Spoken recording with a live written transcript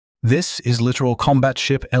This is Littoral Combat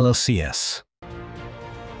Ship LLCS.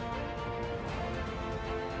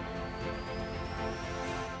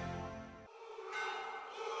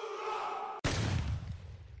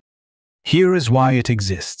 Here is why it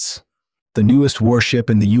exists. The newest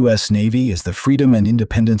warship in the U.S. Navy is the Freedom and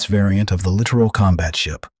Independence variant of the Littoral Combat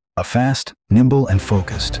Ship, a fast, nimble, and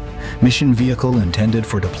focused mission vehicle intended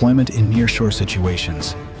for deployment in nearshore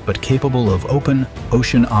situations, but capable of open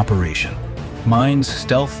ocean operation. Mines,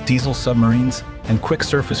 stealth, diesel submarines, and quick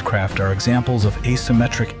surface craft are examples of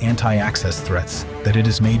asymmetric anti-access threats that it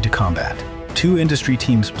is made to combat. Two industry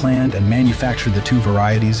teams planned and manufactured the two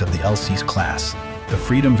varieties of the LC's class, the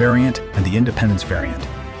Freedom variant and the Independence variant.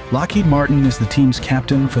 Lockheed Martin is the team's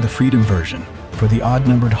captain for the Freedom version, for the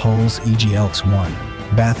odd-numbered hulls e.g.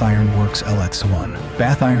 LX-1, Bath Iron Works LX-1,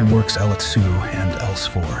 Bath Iron Works LX-2 and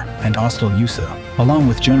LX-4, and Austal USA, along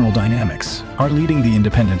with General Dynamics, are leading the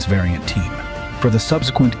Independence variant team for the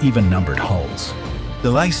subsequent even-numbered hulls.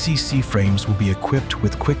 The LCC frames will be equipped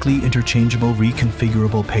with quickly interchangeable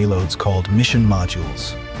reconfigurable payloads called mission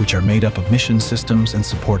modules, which are made up of mission systems and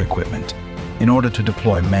support equipment. In order to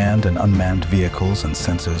deploy manned and unmanned vehicles and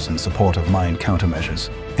sensors in support of mine countermeasures,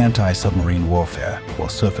 anti-submarine warfare, or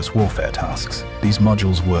surface warfare tasks, these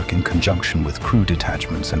modules work in conjunction with crew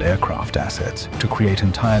detachments and aircraft assets to create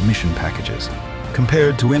entire mission packages.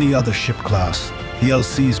 Compared to any other ship class, the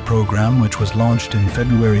LC's program, which was launched in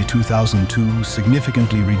February 2002,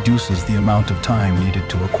 significantly reduces the amount of time needed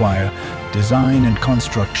to acquire, design, and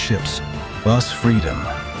construct ships. Thus, Freedom,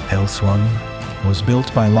 LX-1, was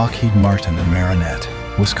built by Lockheed Martin in Marinette,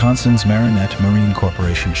 Wisconsin's Marinette Marine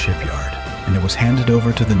Corporation shipyard, and it was handed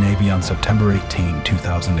over to the Navy on September 18,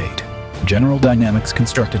 2008. General Dynamics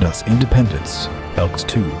constructed us Independence,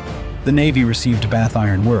 LX-2. The Navy received Bath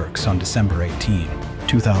Iron Works on December 18,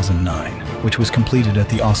 2009, which was completed at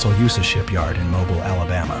the Austal USA shipyard in Mobile,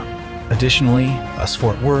 Alabama. Additionally, US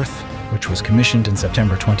Fort Worth, which was commissioned in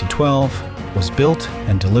September 2012, was built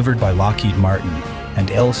and delivered by Lockheed Martin, and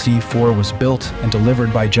LC-4 was built and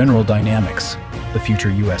delivered by General Dynamics, the future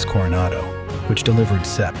U.S. Coronado, which delivered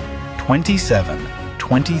SEP 27,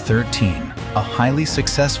 2013. A highly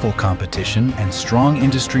successful competition and strong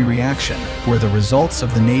industry reaction were the results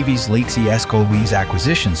of the Navy's Littoral Combat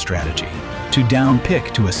acquisition strategy to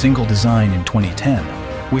down-pick to a single design in 2010,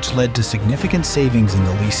 which led to significant savings in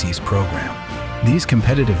the leases program. These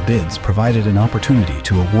competitive bids provided an opportunity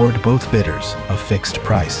to award both bidders a fixed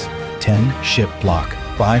price, 10-ship block,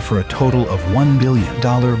 buy for a total of $1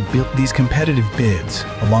 billion. These competitive bids,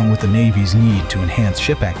 along with the Navy's need to enhance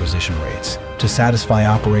ship acquisition rates to satisfy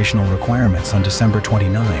operational requirements on December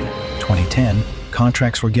 29, 2010,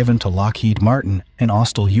 contracts were given to Lockheed Martin and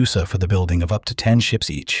Austal USA for the building of up to 10 ships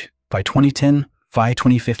each. By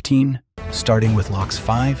 2015, starting with LOX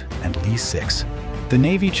 5 and LEAS 6, the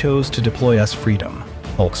Navy chose to deploy us Freedom,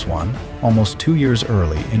 LX-1, almost 2 years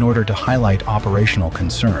early in order to highlight operational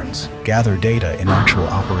concerns, gather data in actual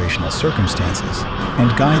operational circumstances,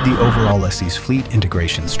 and guide the overall LC's fleet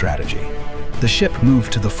integration strategy. The ship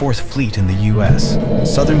moved to the 4th Fleet in the U.S.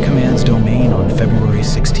 Southern Command's domain on February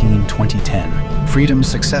 16, 2010. Freedom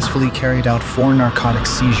successfully carried out 4 narcotic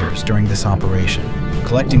seizures during this operation,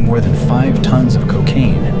 collecting more than 5 tons of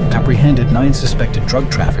cocaine, apprehended 9 suspected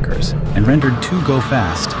drug traffickers, and rendered 2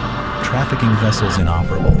 go-fast trafficking vessels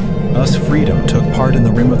inoperable. Thus, Freedom took part in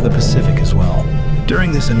the Rim of the Pacific as well.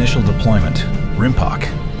 During this initial deployment, RIMPOC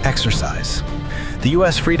exercise, the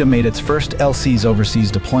U.S. Freedom made its first LC's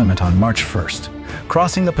overseas deployment on March 1st,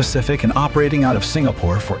 crossing the Pacific and operating out of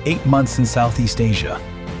Singapore for 8 months in Southeast Asia.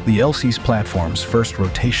 The LC's platform's first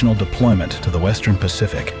rotational deployment to the Western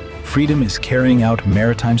Pacific, Freedom is carrying out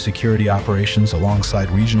maritime security operations alongside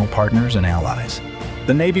regional partners and allies.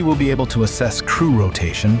 The Navy will be able to assess crew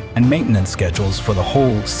rotation and maintenance schedules for the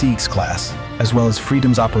whole CX class, as well as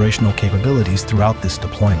Freedom's operational capabilities throughout this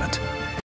deployment.